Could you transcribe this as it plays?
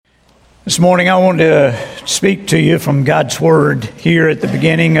This morning I want to speak to you from God's Word here at the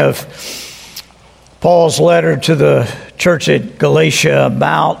beginning of Paul's letter to the church at Galatia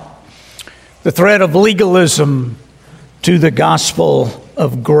about the threat of legalism to the gospel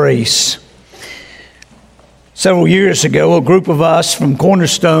of grace. Several years ago, a group of us from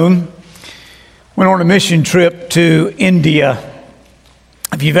Cornerstone went on a mission trip to India.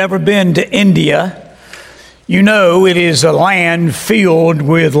 If you've ever been to India, you know it is a land filled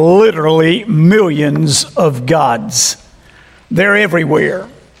with literally millions of gods. They're everywhere.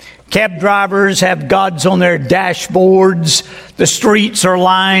 Cab drivers have gods on their dashboards. The streets are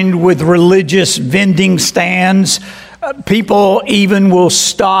lined with religious vending stands. People even will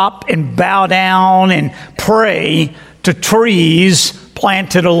stop and bow down and pray to trees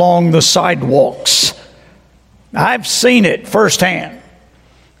planted along the sidewalks. I've seen it firsthand,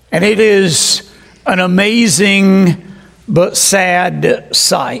 and it is an amazing but sad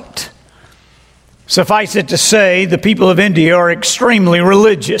sight. Suffice it to say, the people of India are extremely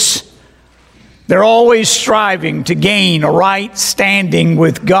religious. They're always striving to gain a right standing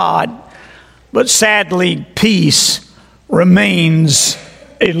with God, but sadly, peace remains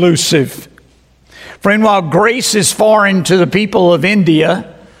elusive. Friend, while grace is foreign to the people of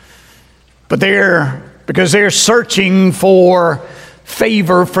India, because they're searching for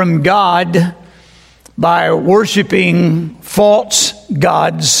favor from God by worshiping false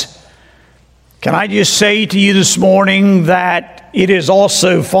gods, can I just say to you this morning that it is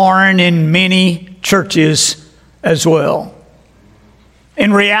also foreign in many churches as well.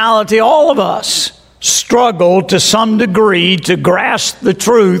 In reality, all of us struggle to some degree to grasp the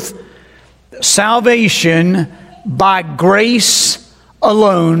truth that salvation by grace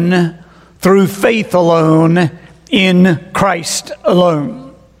alone, through faith alone, in Christ alone.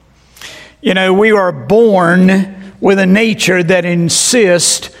 You know, we are born with a nature that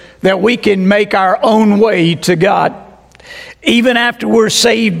insists that we can make our own way to God. Even after we're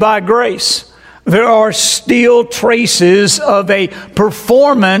saved by grace, there are still traces of a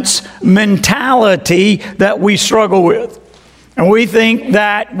performance mentality that we struggle with. And we think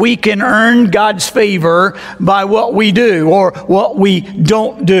that we can earn God's favor by what we do or what we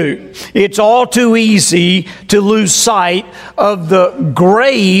don't do. It's all too easy to lose sight of the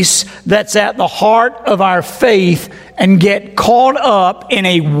grace that's at the heart of our faith and get caught up in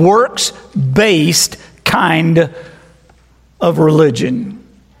a works-based kind of religion.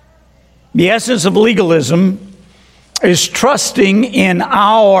 The essence of legalism is trusting in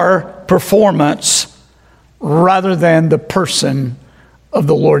our performance rather than the person of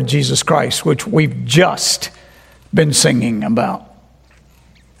the Lord Jesus Christ, which we've just been singing about.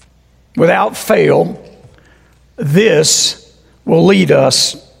 Without fail, this will lead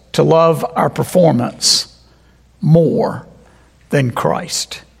us to love our performance more than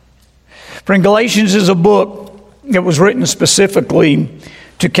Christ. Friend, Galatians is a book that was written specifically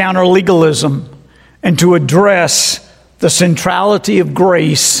to counter legalism and to address the centrality of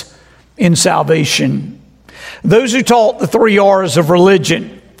grace in salvation. Those who taught the 3 R's of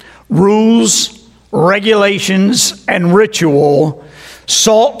religion, rules, regulations, and ritual,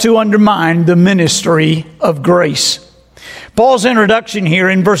 sought to undermine the ministry of grace. Paul's introduction here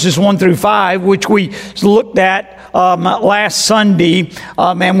in verses 1 through 5, which we looked at last Sunday,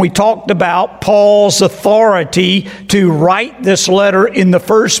 and we talked about Paul's authority to write this letter in the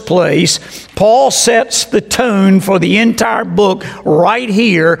first place. Paul sets the tone for the entire book right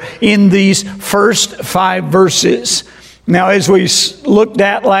here in these first 5 verses. Now, as we looked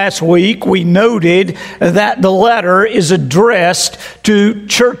at last week, we noted that the letter is addressed to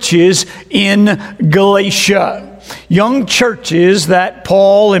churches in Galatia. Young churches that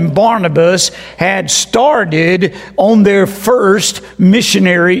Paul and Barnabas had started on their first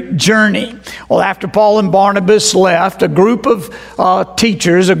missionary journey. Well, after Paul and Barnabas left, a group of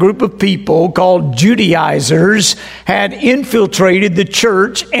teachers, a group of people called Judaizers had infiltrated the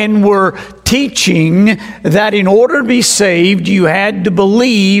church and were teaching that in order to be saved, you had to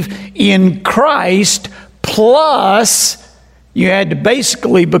believe in Christ, plus you had to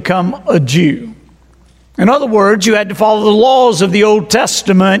basically become a Jew. In other words, you had to follow the laws of the Old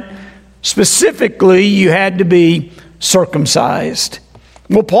Testament. Specifically, you had to be circumcised.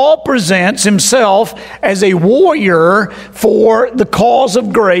 Well, Paul presents himself as a warrior for the cause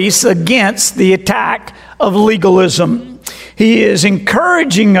of grace against the attack of legalism. He is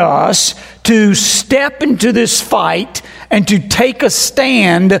encouraging us to step into this fight and to take a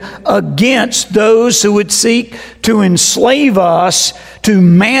stand against those who would seek to enslave us to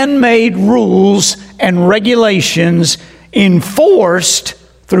man-made rules and regulations enforced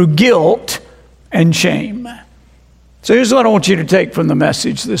through guilt and shame. So here's what I want you to take from the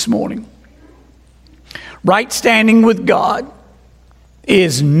message this morning. Right standing with God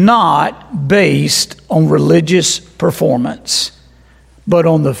is not based on religious performance, but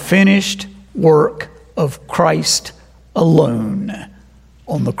on the finished work of Christ alone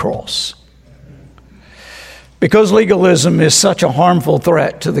on the cross. Because legalism is such a harmful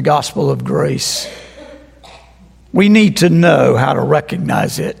threat to the gospel of grace, we need to know how to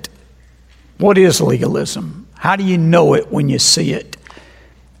recognize it. What is legalism? How do you know it when you see it?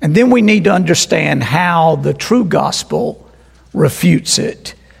 And then we need to understand how the true gospel refutes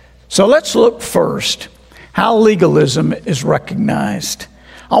it. So let's look first how legalism is recognized.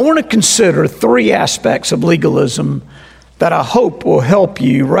 I want to consider three aspects of legalism that I hope will help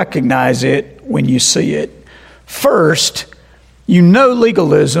you recognize it when you see it. First, you know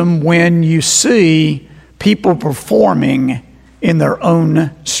legalism when you see people performing in their own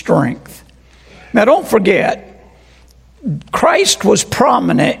strength. Now don't forget, Christ was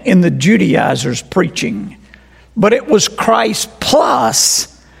prominent in the Judaizers' preaching, but it was Christ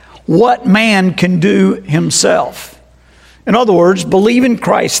plus what man can do himself. In other words, believe in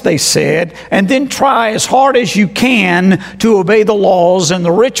Christ, they said, and then try as hard as you can to obey the laws and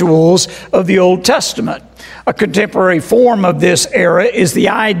the rituals of the Old Testament. A contemporary form of this era is the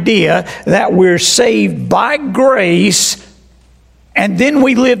idea that we're saved by grace and then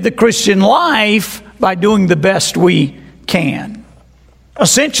we live the Christian life by doing the best we can,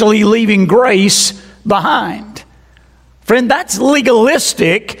 essentially leaving grace behind. Friend, that's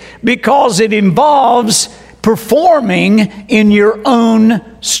legalistic because it involves performing in your own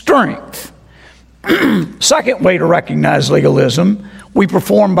strength. Second way to recognize legalism, we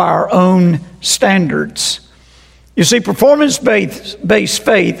perform by our own standards. You see, performance-based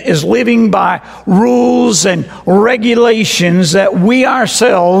faith is living by rules and regulations that we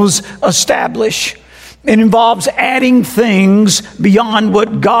ourselves establish. It involves adding things beyond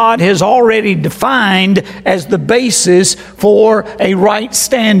what God has already defined as the basis for a right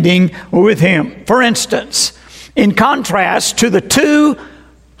standing with Him. For instance, in contrast to the two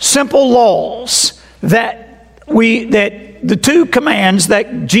simple laws the two commands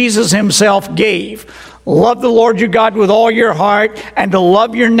that Jesus Himself gave, love the Lord your God with all your heart and to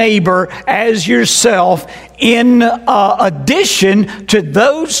love your neighbor as yourself. In addition to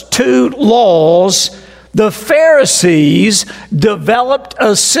those two laws, the Pharisees developed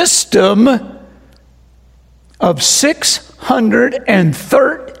a system of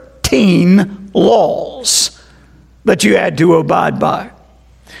 613 laws that you had to abide by.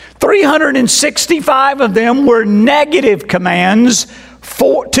 365 of them were negative commands,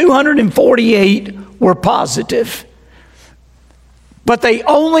 248 were positive. But they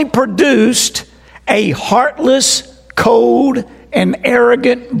only produced a heartless, cold, and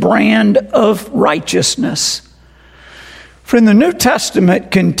arrogant brand of righteousness. Friend, the New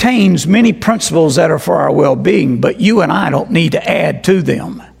Testament contains many principles that are for our well-being, but you and I don't need to add to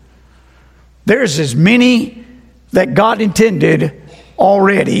them. There's as many that God intended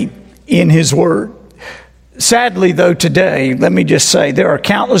already in His Word. Sadly, though, today, let me just say, there are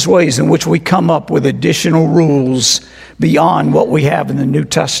countless ways in which we come up with additional rules beyond what we have in the New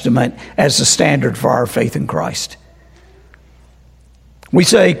Testament as the standard for our faith in Christ. We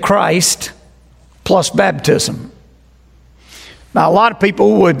say Christ plus baptism. Now, a lot of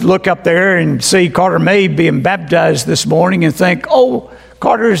people would look up there and see Carter May being baptized this morning and think, oh,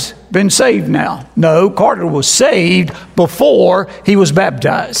 Carter's been saved now. No, Carter was saved before he was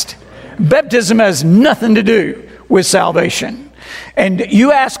baptized. Baptism has nothing to do with salvation. And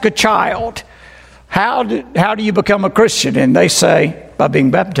you ask a child, how do you become a Christian? And they say, by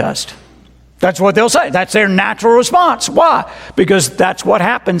being baptized. That's what they'll say. That's their natural response. Why? Because that's what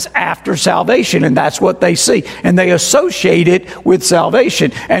happens after salvation, and that's what they see. And they associate it with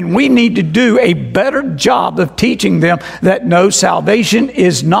salvation. And we need to do a better job of teaching them that no, salvation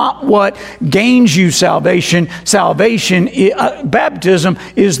is not what gains you salvation. Baptism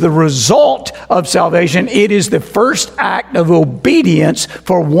is the result of salvation. It is the first act of obedience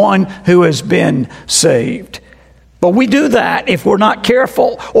for one who has been saved. But we do that if we're not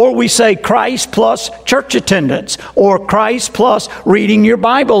careful. Or we say Christ plus church attendance, or Christ plus reading your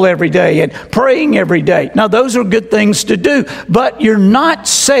Bible every day and praying every day. Now, those are good things to do, but you're not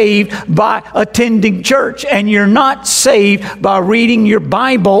saved by attending church, and you're not saved by reading your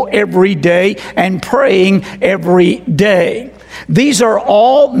Bible every day and praying every day. These are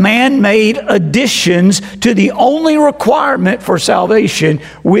all man-made additions to the only requirement for salvation,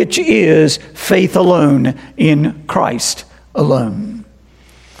 which is faith alone in Christ alone.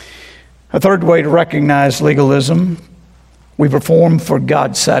 A third way to recognize legalism, we perform for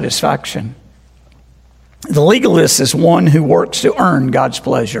God's satisfaction. The legalist is one who works to earn God's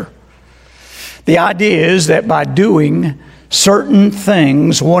pleasure. The idea is that by doing certain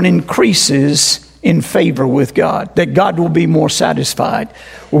things, one increases in favor with God, that God will be more satisfied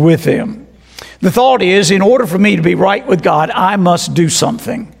with them. The thought is, in order for me to be right with God, I must do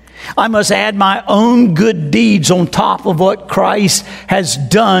something. I must add my own good deeds on top of what Christ has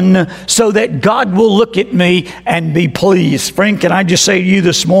done so that God will look at me and be pleased. Friend, can I just say to you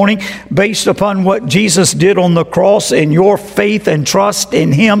this morning, based upon what Jesus did on the cross and your faith and trust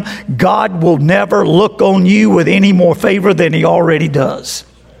in Him, God will never look on you with any more favor than He already does.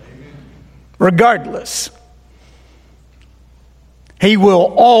 Regardless, He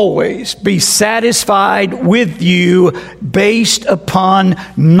will always be satisfied with you based upon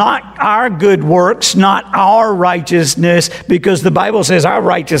not our good works, not our righteousness, because the Bible says our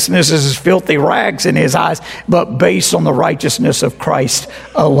righteousness is as filthy rags in His eyes, but based on the righteousness of Christ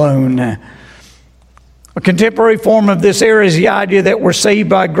alone. A contemporary form of this era is the idea that we're saved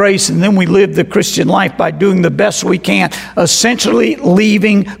by grace and then we live the Christian life by doing the best we can, essentially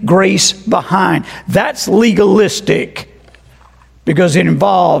leaving grace behind. That's legalistic, because it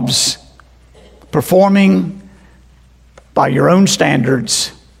involves performing by your own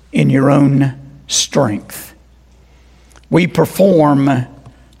standards in your own strength. We perform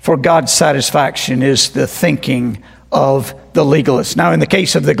for God's satisfaction is the thinking of the legalist. Now, in the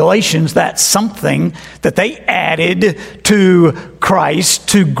case of the Galatians, that's something that they added to Christ,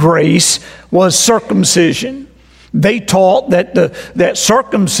 to grace, was circumcision. They taught that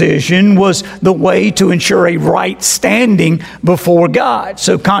circumcision was the way to ensure a right standing before God.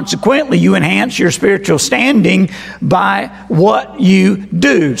 So consequently, you enhance your spiritual standing by what you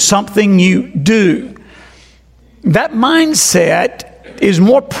do, something you do. That mindset is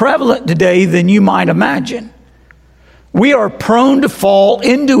more prevalent today than you might imagine. We are prone to fall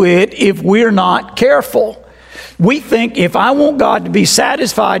into it if we're not careful. We think if I want God to be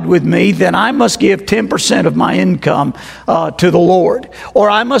satisfied with me, then I must give 10% of my income to the Lord. Or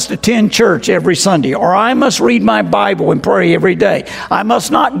I must attend church every Sunday. Or I must read my Bible and pray every day. I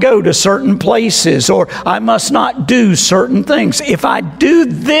must not go to certain places. Or I must not do certain things. If I do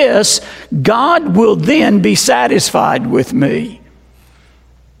this, God will then be satisfied with me.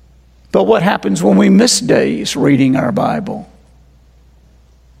 But what happens when we miss days reading our Bible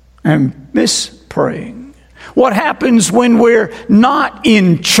and miss praying? What happens when we're not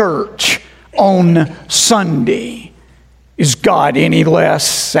in church on Sunday? Is God any less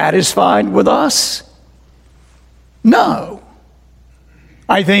satisfied with us? No.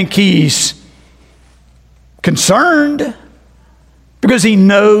 I think He's concerned because He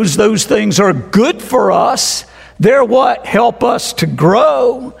knows those things are good for us. They're what help us to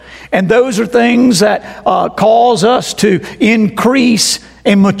grow. And those are things that cause us to increase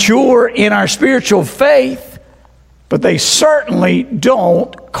and mature in our spiritual faith. But they certainly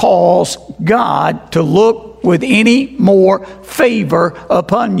don't cause God to look with any more favor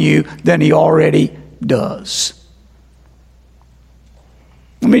upon you than He already does.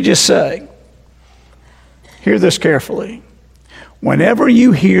 Let me just say, hear this carefully. Whenever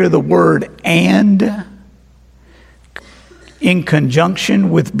you hear the word "and" in conjunction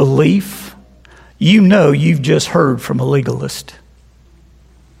with belief, you know you've just heard from a legalist.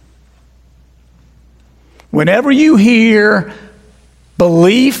 Whenever you hear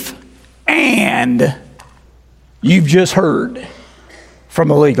belief and, you've just heard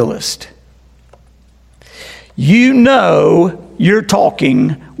from a legalist. You know you're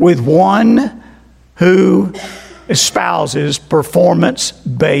talking with one who espouses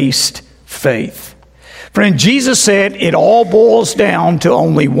performance-based faith. Friend, Jesus said it all boils down to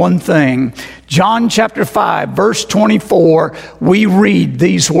only one thing. John chapter 5, verse 24, we read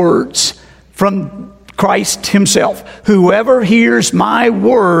these words from Christ Himself. Whoever hears my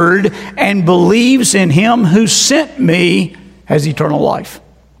word and believes in Him who sent me has eternal life.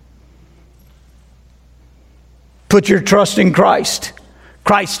 Put your trust in Christ.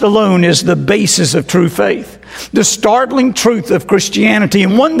 Christ alone is the basis of true faith. The startling truth of Christianity,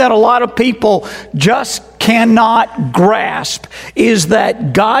 and one that a lot of people just cannot grasp, is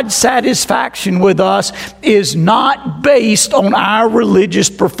that God's satisfaction with us is not based on our religious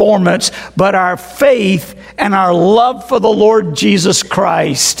performance, but our faith and our love for the Lord Jesus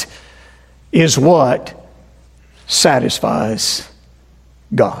Christ is what satisfies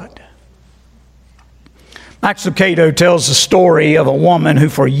God. Max Lucado tells the story of a woman who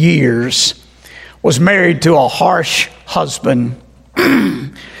for years was married to a harsh husband.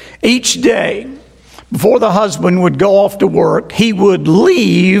 Each day, before the husband would go off to work, he would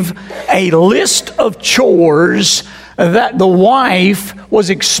leave a list of chores that the wife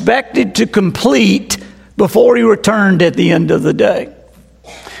was expected to complete before he returned at the end of the day.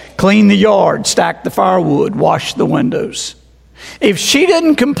 Clean the yard, stack the firewood, wash the windows. If she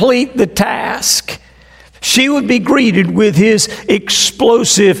didn't complete the task, she would be greeted with his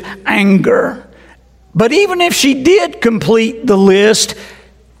explosive anger. But even if she did complete the list,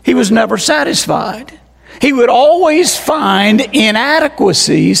 he was never satisfied. He would always find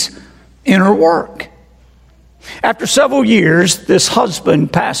inadequacies in her work. After several years, this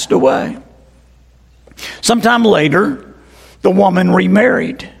husband passed away. Sometime later, the woman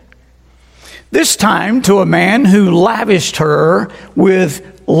remarried. This time to a man who lavished her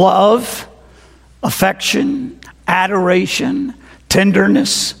with love, affection, adoration,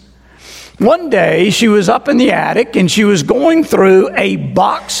 tenderness. One day she was up in the attic and she was going through a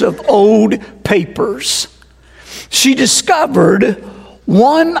box of old papers. She discovered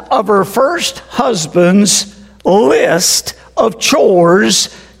one of her first husband's list of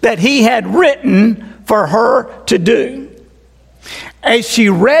chores that he had written for her to do. As she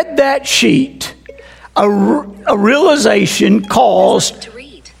read that sheet, a realization caused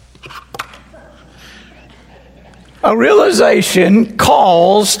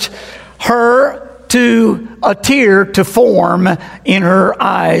her to a tear to form in her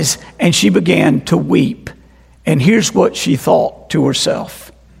eyes, and she began to weep. And here's what she thought to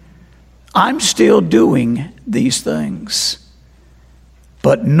herself: I'm still doing these things,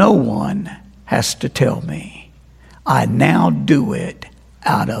 but no one has to tell me. I now do it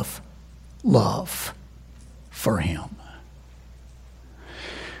out of love for him.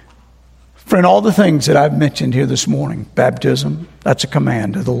 Friend, all the things that I've mentioned here this morning, baptism, that's a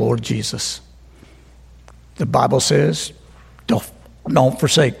command of the Lord Jesus. The Bible says, don't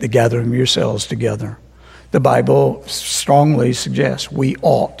forsake the gathering of yourselves together. The Bible strongly suggests we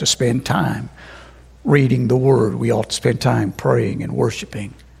ought to spend time reading the Word. We ought to spend time praying and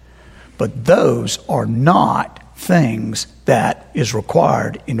worshiping. But those are not things that is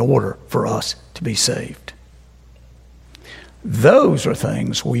required in order for us to be saved. Those are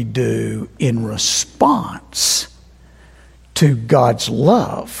things we do in response to God's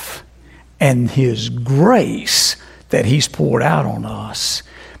love and His grace that He's poured out on us,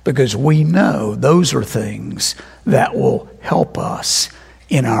 because we know those are things that will help us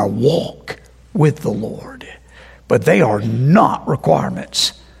in our walk with the Lord. But they are not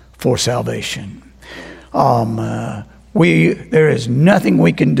requirements for salvation. There is nothing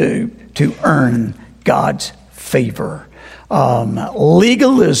we can do to earn God's favor.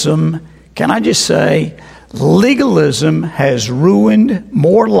 Legalism, can I just say, legalism has ruined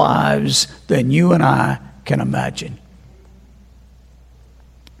more lives than you and I can imagine.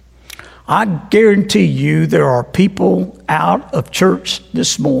 I guarantee you there are people out of church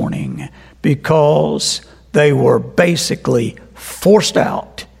this morning because they were basically forced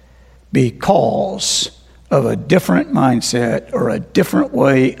out because of a different mindset or a different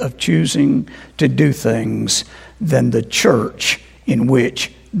way of choosing to do things than the church in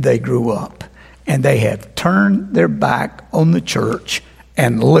which they grew up. And they have turned their back on the church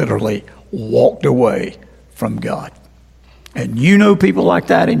and literally walked away from God. And you know people like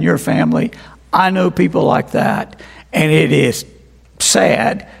that in your family. I know people like that. And it is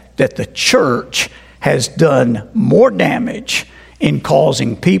sad that the church has done more damage in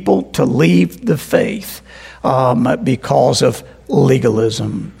causing people to leave the faith because of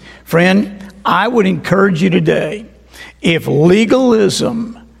legalism. Friend, I would encourage you today, if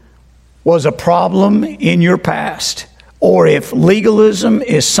legalism was a problem in your past, or if legalism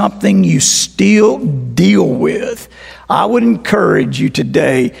is something you still deal with, I would encourage you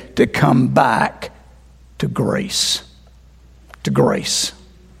today to come back to grace. To grace.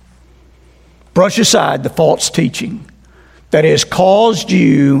 Brush aside the false teaching that has caused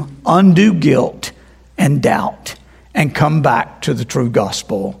you undue guilt and doubt, and come back to the true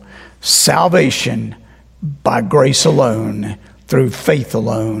gospel. Salvation by grace alone, through faith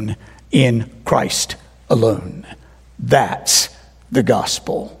alone, in Christ alone. That's the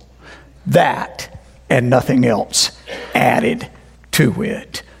gospel. That and nothing else added to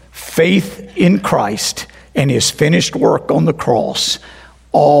it. Faith in Christ and His finished work on the cross,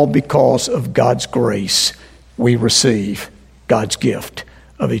 all because of God's grace, we receive God's gift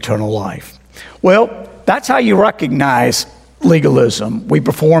of eternal life. Well, that's how you recognize legalism. We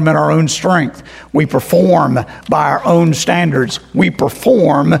perform in our own strength. We perform by our own standards. We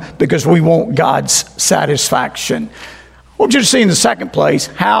perform because we want God's satisfaction. I want you to see in the second place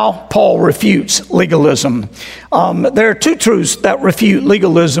how Paul refutes legalism. There are two truths that refute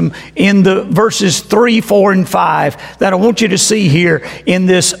legalism in the verses 3, 4, and 5 that I want you to see here in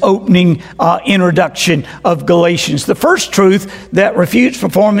this opening introduction of Galatians. The first truth that refutes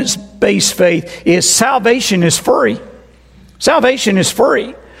performance based faith is salvation is free. Salvation is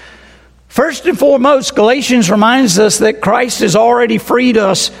free. First and foremost, Galatians reminds us that Christ has already freed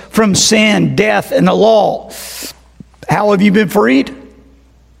us from sin, death, and the law. How have you been freed?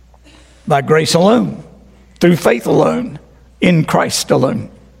 By grace alone, through faith alone, in Christ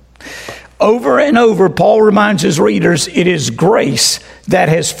alone. Over and over, Paul reminds his readers it is grace that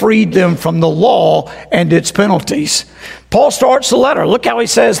has freed them from the law and its penalties. Paul starts the letter. Look how he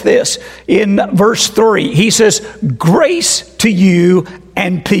says this in verse 3. He says, grace to you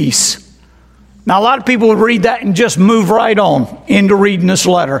and peace. Now, a lot of people would read that and just move right on into reading this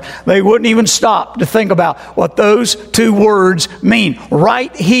letter. They wouldn't even stop to think about what those two words mean.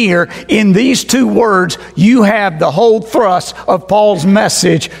 Right here in these two words, you have the whole thrust of Paul's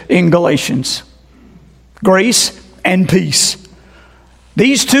message in Galatians. Grace and peace.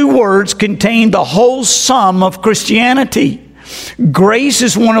 These two words contain the whole sum of Christianity. Grace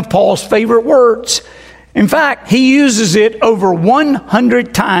is one of Paul's favorite words. In fact, he uses it over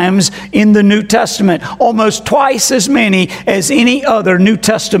 100 times in the New Testament, almost twice as many as any other New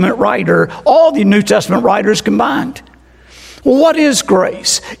Testament writer, all the New Testament writers combined. Well, what is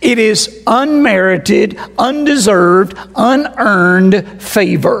grace? It is unmerited, undeserved, unearned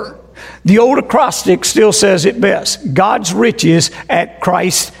favor. The old acrostic still says it best: God's riches at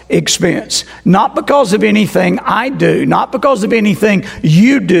Christ's expense. Not because of anything I do, not because of anything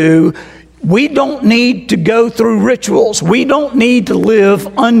you do. We don't need to go through rituals. We don't need to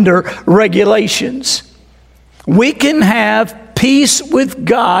live under regulations. We can have peace with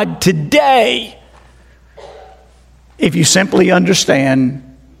God today if you simply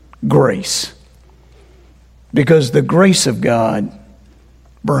understand grace. Because the grace of God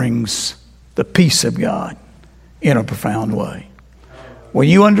brings the peace of God in a profound way. When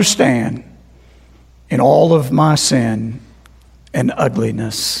you understand in all of my sin and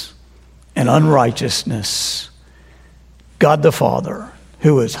ugliness and unrighteousness, God the Father,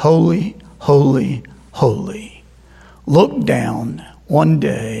 who is holy, holy, holy, looked down one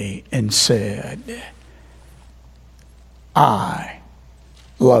day and said, I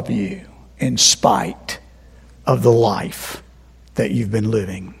love you in spite of the life that you've been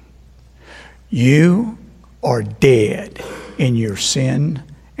living. You are dead in your sin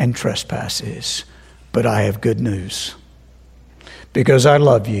and trespasses, but I have good news. Because I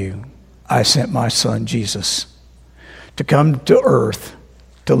love you, I sent my son, Jesus, to come to earth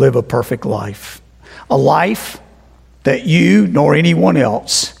to live a perfect life. A life that you nor anyone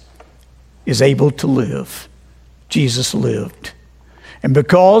else is able to live. Jesus lived. And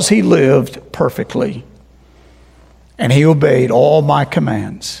because he lived perfectly and he obeyed all my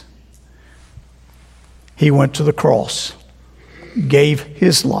commands, he went to the cross, gave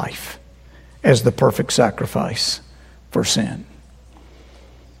his life as the perfect sacrifice for sin.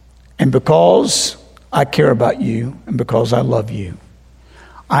 And because I care about you and because I love you,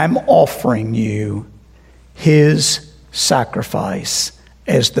 I'm offering you his sacrifice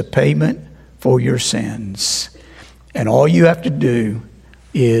as the payment for your sins. And all you have to do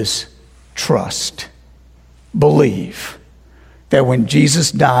is trust, believe that when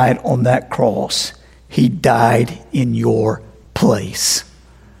Jesus died on that cross, he died in your place.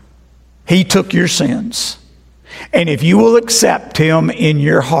 He took your sins. And if you will accept him in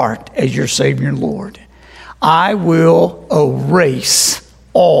your heart as your Savior and Lord, I will erase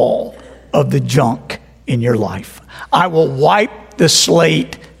all of the junk in your life. I will wipe the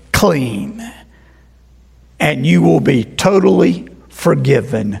slate clean, and you will be totally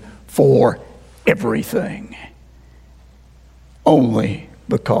forgiven for everything. Only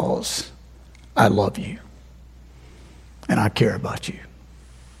because I love you and I care about you.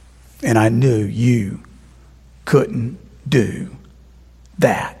 And I knew you couldn't do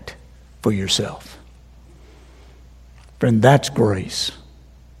that for yourself. Friend, that's grace.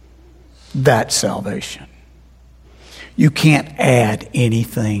 That's salvation. You can't add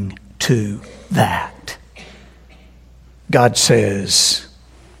anything to that. God says,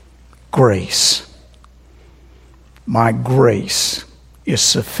 grace. My grace is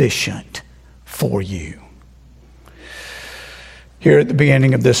sufficient for you. Here at the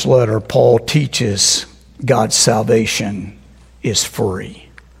beginning of this letter, Paul teaches God's salvation is free.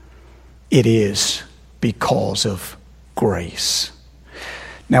 It is because of grace.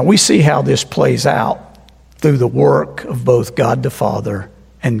 Now we see how this plays out through the work of both God the Father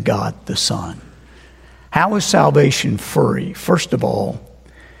and God the Son. How is salvation free? First of all,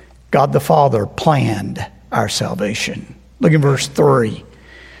 God the Father planned our salvation. Look at verse 3.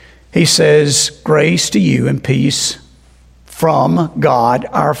 He says, grace to you and peace from God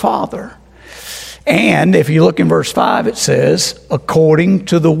our Father. And if you look in verse 5, it says, according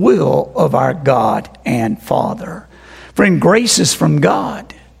to the will of our God and Father. Friend, grace is from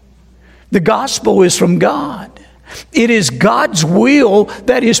God. The gospel is from God. It is God's will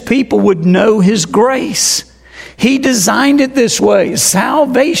that His people would know His grace. He designed it this way.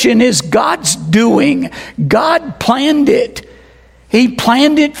 Salvation is God's doing. God planned it. He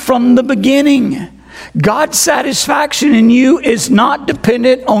planned it from the beginning. God's satisfaction in you is not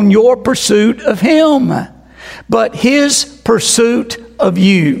dependent on your pursuit of Him, but His pursuit of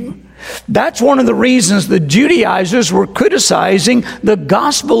you. That's one of the reasons the Judaizers were criticizing the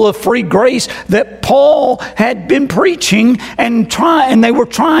gospel of free grace that Paul had been preaching, and they were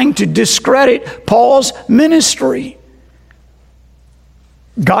trying to discredit Paul's ministry.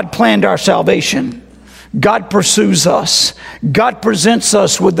 God planned our salvation. God pursues us. God presents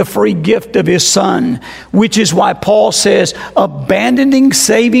us with the free gift of His Son, which is why Paul says, abandoning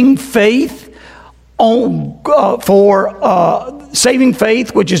saving faith saving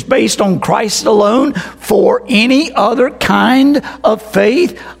faith, which is based on Christ alone, for any other kind of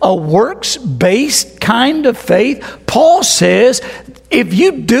faith, a works-based kind of faith. Paul says, if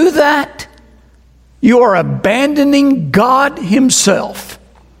you do that, you are abandoning God Himself.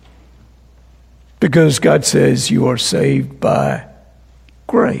 Because God says you are saved by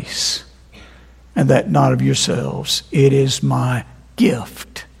grace, and that not of yourselves. It is my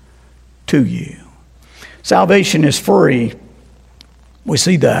gift to you. Salvation is free. We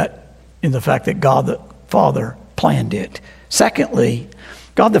see that in the fact that God the Father planned it. Secondly,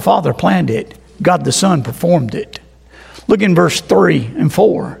 God the Father planned it. God the Son performed it. Look in verse 3 and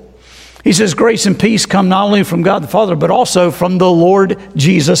 4. He says, grace and peace come not only from God the Father, but also from the Lord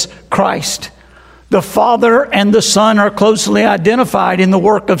Jesus Christ. The Father and the Son are closely identified in the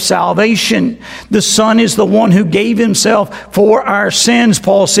work of salvation. The Son is the one who gave Himself for our sins,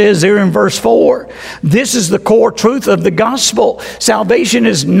 Paul says there in verse 4. This is the core truth of the gospel. Salvation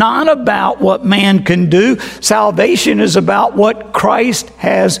is not about what man can do. Salvation is about what Christ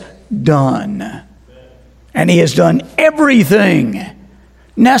has done. And He has done everything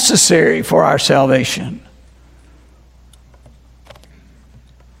necessary for our salvation.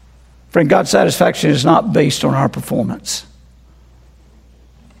 Friend, God's satisfaction is not based on our performance,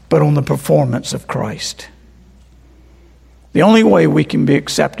 but on the performance of Christ. The only way we can be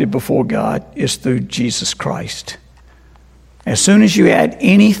accepted before God is through Jesus Christ. As soon as you add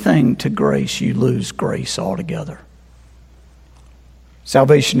anything to grace, you lose grace altogether.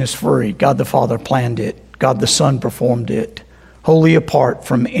 Salvation is free. God the Father planned it. God the Son performed it. Wholly apart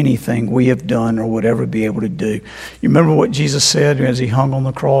from anything we have done or would ever be able to do. You remember what Jesus said as He hung on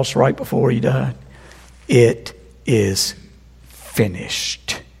the cross right before He died? It is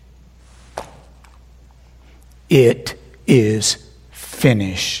finished. It is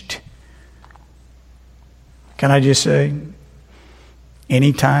finished. Can I just say,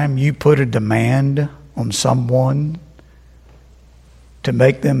 anytime you put a demand on someone to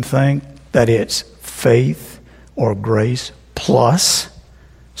make them think that it's faith or grace plus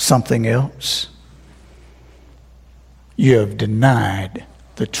something else, you have denied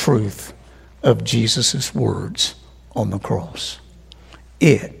the truth of Jesus' words on the cross.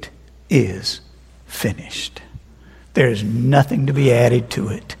 It is finished. There is nothing to be added to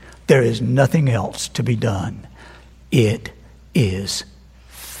it. There is nothing else to be done. It is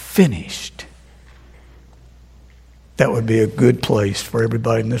finished. That would be a good place for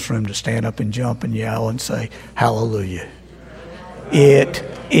everybody in this room to stand up and jump and yell and say, hallelujah. It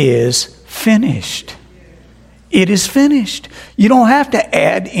is finished. It is finished. You don't have to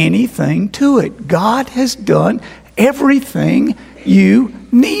add anything to it. God has done everything you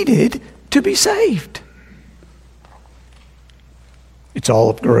needed to be saved. It's all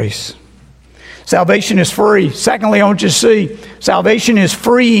of grace. Salvation is free. Secondly, I want you to see, salvation is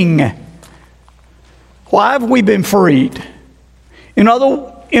freeing. Why have we been freed? In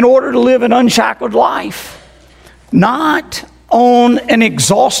order to live an unshackled life. Not on an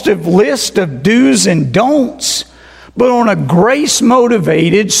exhaustive list of do's and don'ts, but on a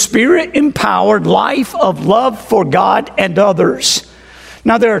grace-motivated, Spirit-empowered life of love for God and others.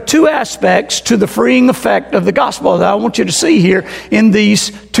 Now, there are two aspects to the freeing effect of the gospel that I want you to see here in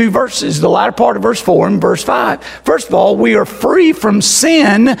these two verses, the latter part of verse 4 and verse 5. First of all, we are free from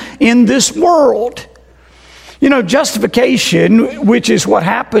sin in this world. You know, justification, which is what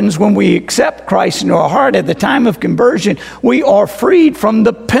happens when we accept Christ into our heart at the time of conversion, we are freed from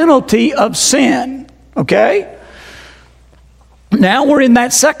the penalty of sin, okay? Now we're in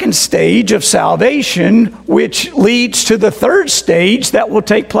that second stage of salvation, which leads to the third stage that will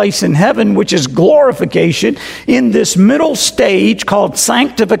take place in heaven, which is glorification. In this middle stage called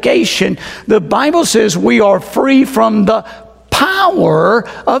sanctification, the Bible says we are free from the power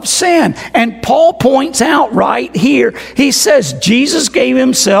of sin. And Paul points out right here, he says Jesus gave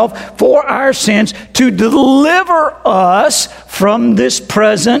himself for our sins to deliver us from this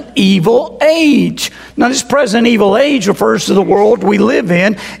present evil age. Now, this present evil age refers to the world we live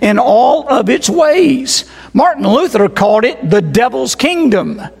in all of its ways. Martin Luther called it the devil's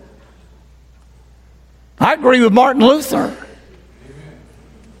kingdom. I agree with Martin Luther.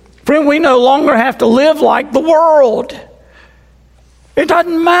 Friend, we no longer have to live like the world. It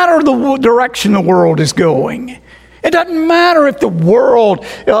doesn't matter the direction the world is going. It doesn't matter if the world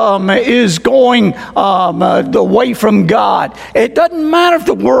is going away from God. It doesn't matter if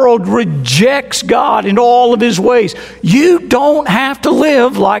the world rejects God in all of his ways. You don't have to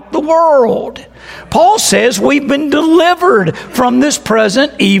live like the world. Paul says we've been delivered from this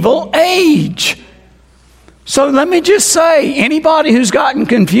present evil age. So let me just say, anybody who's gotten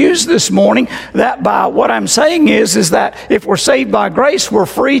confused this morning, that by what I'm saying is that if we're saved by grace, we're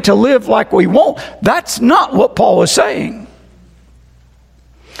free to live like we want. That's not what Paul is saying.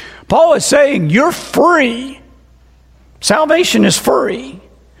 Paul is saying you're free. Salvation is free.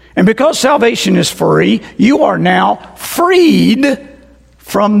 And because salvation is free, you are now freed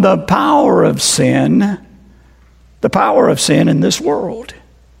from the power of sin in this world.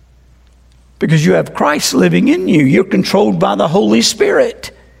 Because you have Christ living in you. You're controlled by the Holy Spirit.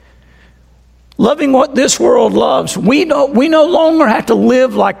 Loving what this world loves. We no longer have to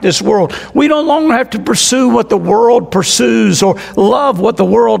live like this world. We no longer have to pursue what the world pursues or love what the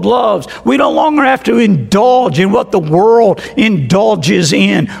world loves. We no longer have to indulge in what the world indulges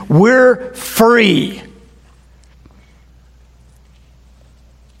in. We're free.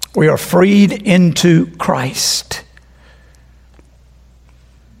 We are freed into Christ.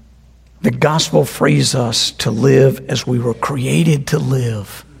 The gospel frees us to live as we were created to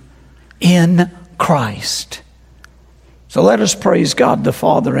live, in Christ. So let us praise God the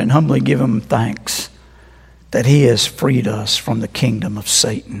Father and humbly give him thanks that he has freed us from the kingdom of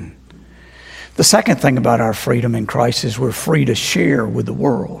Satan. The second thing about our freedom in Christ is we're free to share with the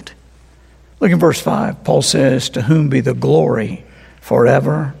world. Look in verse 5. Paul says, "To whom be the glory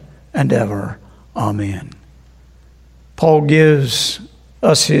forever and ever. Amen." God gives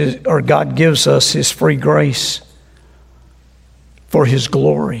us his free grace for his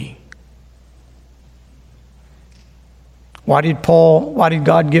glory. Why did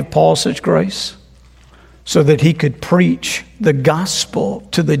God give Paul such grace? So that he could preach the gospel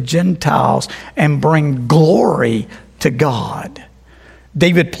to the Gentiles and bring glory to God.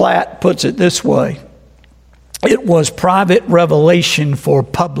 David Platt puts it this way: it was private revelation for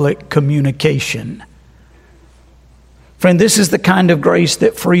public communication. Friend, this is the kind of grace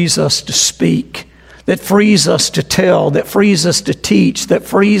that frees us to speak, that frees us to tell, that frees us to teach, that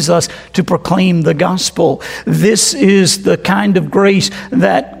frees us to proclaim the gospel. This is the kind of grace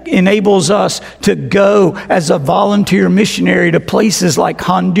that enables us to go as a volunteer missionary to places like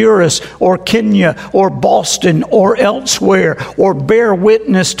Honduras or Kenya or Boston or elsewhere, or bear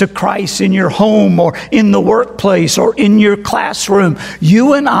witness to Christ in your home or in the workplace or in your classroom.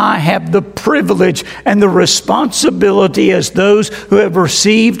 You and I have the privilege and the responsibility as those who have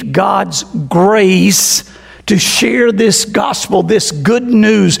received God's grace to share this gospel, this good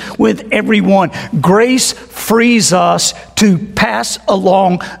news with everyone. Grace frees us to pass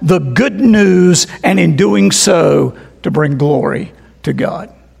along the good news, and in doing so, to bring glory to God.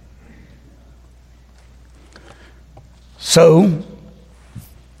 So,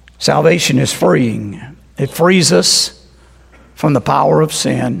 salvation is freeing. It frees us from the power of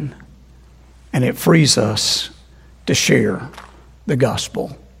sin, and it frees us to share the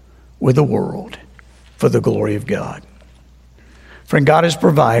gospel with the world for the glory of God. Friend, God has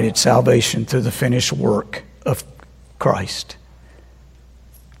provided salvation through the finished work of Christ.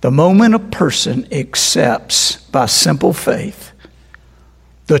 The moment a person accepts by simple faith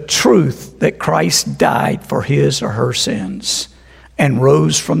the truth that Christ died for his or her sins and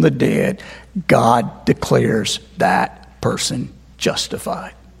rose from the dead, God declares that person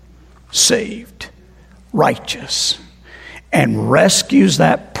justified, saved, righteous, and rescues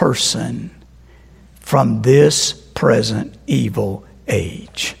that person from this present evil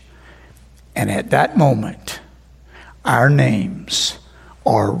age. And at that moment, our names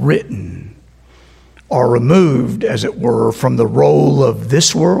are written, are removed, as it were, from the roll of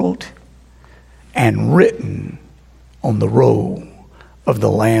this world and written on the roll of the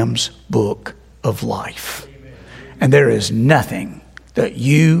Lamb's book of life. And there is nothing that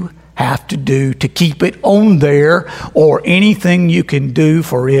you have to do to keep it on there or anything you can do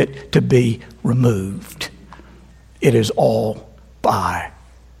for it to be removed. It is all by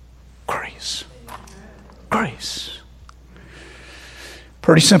grace. Grace.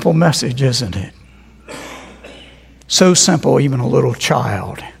 Pretty simple message, isn't it? So simple, even a little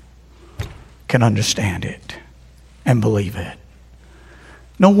child can understand it and believe it.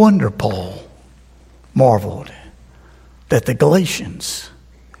 No wonder Paul marveled that the Galatians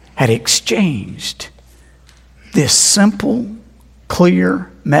had exchanged this simple,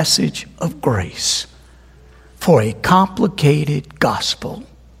 clear message of grace for a complicated gospel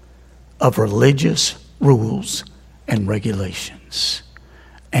of religious rules and regulations.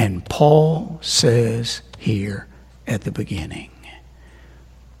 And Paul says here at the beginning,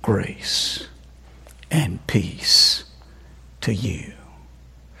 grace and peace to you.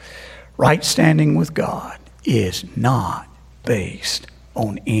 Right standing with God is not based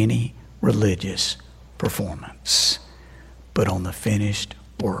on any religious performance, but on the finished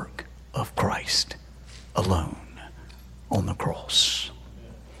work of Christ alone on the cross.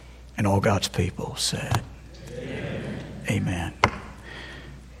 And all God's people said, Amen. Amen.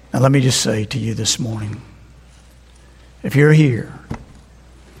 Now let me just say to you this morning, if you're here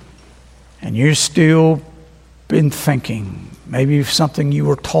and you're still been thinking, maybe something you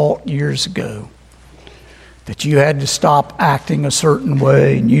were taught years ago, that you had to stop acting a certain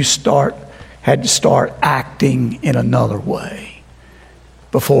way and you had to start acting in another way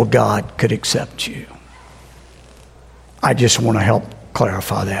before God could accept you. I just want to help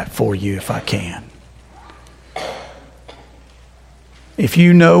clarify that for you if I can. If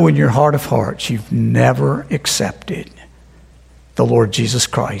you know in your heart of hearts you've never accepted the Lord Jesus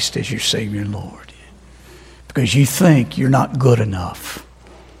Christ as your Savior and Lord because you think you're not good enough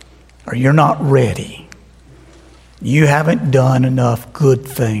or you're not ready, you haven't done enough good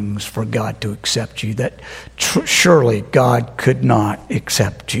things for God to accept you, that surely God could not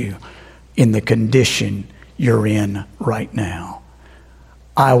accept you in the condition you're in right now.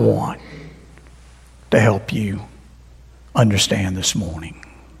 I want to help you understand this morning.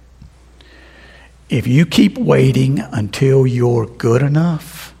 If you keep waiting until you're good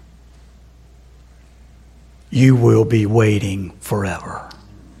enough, you will be waiting forever.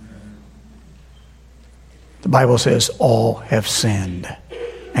 The Bible says all have sinned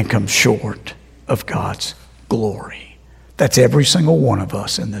and come short of God's glory. That's every single one of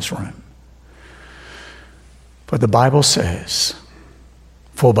us in this room. But the Bible says,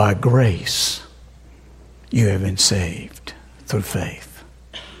 for by grace you have been saved through faith.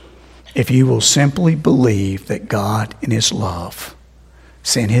 If you will simply believe that God in His love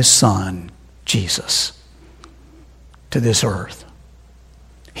sent His Son, Jesus, to this earth.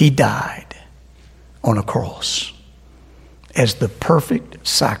 He died on a cross as the perfect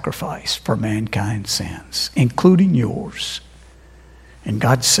sacrifice for mankind's sins, including yours. And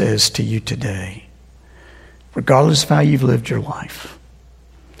God says to you today, regardless of how you've lived your life,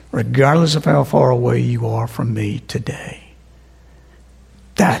 regardless of how far away you are from me today,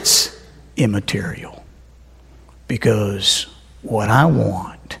 that's immaterial. Because what I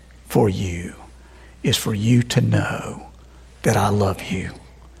want for you is for you to know that I love you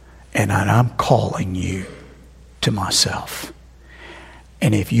and that I'm calling you to myself.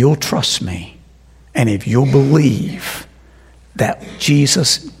 And if you'll trust me and if you'll believe that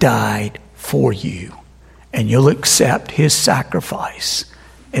Jesus died for you and you'll accept His sacrifice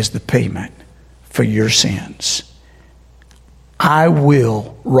as the payment for your sins, I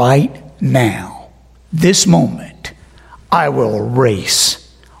will right now, this moment, I will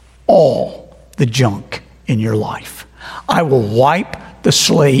erase all the junk in your life. I will wipe the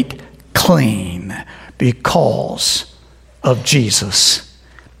slate clean because of Jesus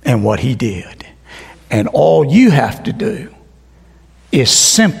and what He did. And all you have to do is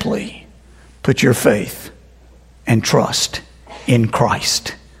simply put your faith and trust in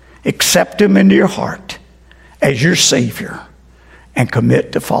Christ. Accept Him into your heart as your Savior and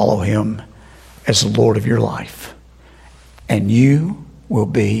commit to follow Him as the Lord of your life. And you will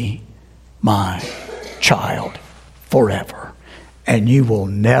be my child forever. And you will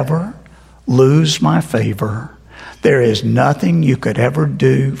never lose my favor. There is nothing you could ever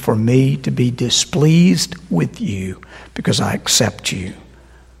do for me to be displeased with you because I accept you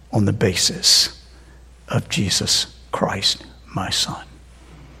on the basis of Jesus Christ, my Son.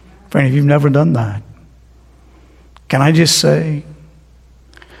 Friend, if you've never done that, can I just say,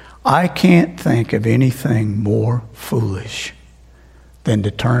 I can't think of anything more foolish than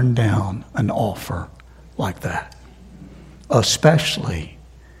to turn down an offer like that, especially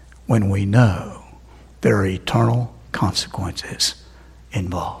when we know there are eternal consequences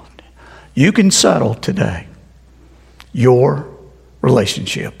involved. You can settle today your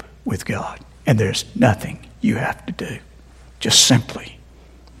relationship with God, and there's nothing you have to do. Just simply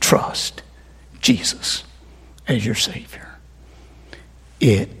trust Jesus as your Savior.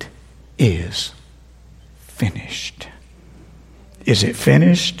 It is finished. Is it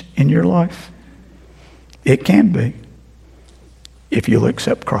finished in your life? It can be if you'll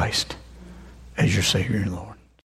accept Christ as your Savior and Lord.